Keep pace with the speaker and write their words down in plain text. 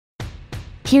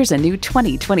Here's a new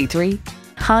 2023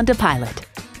 Honda Pilot.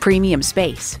 Premium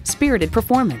space, spirited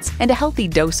performance, and a healthy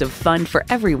dose of fun for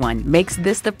everyone makes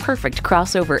this the perfect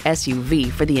crossover SUV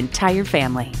for the entire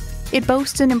family. It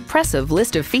boasts an impressive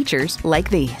list of features like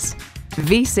these: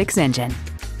 V6 engine,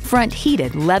 front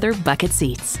heated leather bucket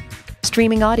seats,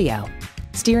 streaming audio,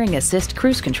 steering assist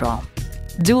cruise control,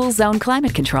 dual zone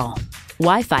climate control,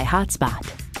 Wi-Fi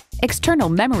hotspot, external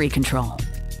memory control,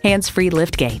 hands-free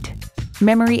liftgate,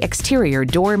 memory exterior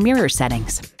door mirror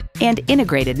settings, and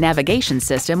integrated navigation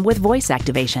system with voice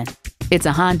activation. It's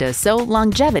a Honda, so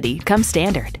longevity comes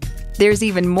standard. There's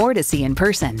even more to see in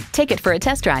person. Take it for a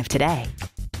test drive today.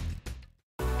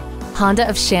 Honda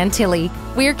of Chantilly.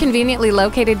 We're conveniently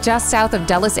located just south of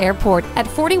Dulles Airport at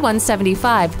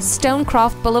 4175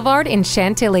 Stonecroft Boulevard in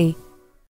Chantilly.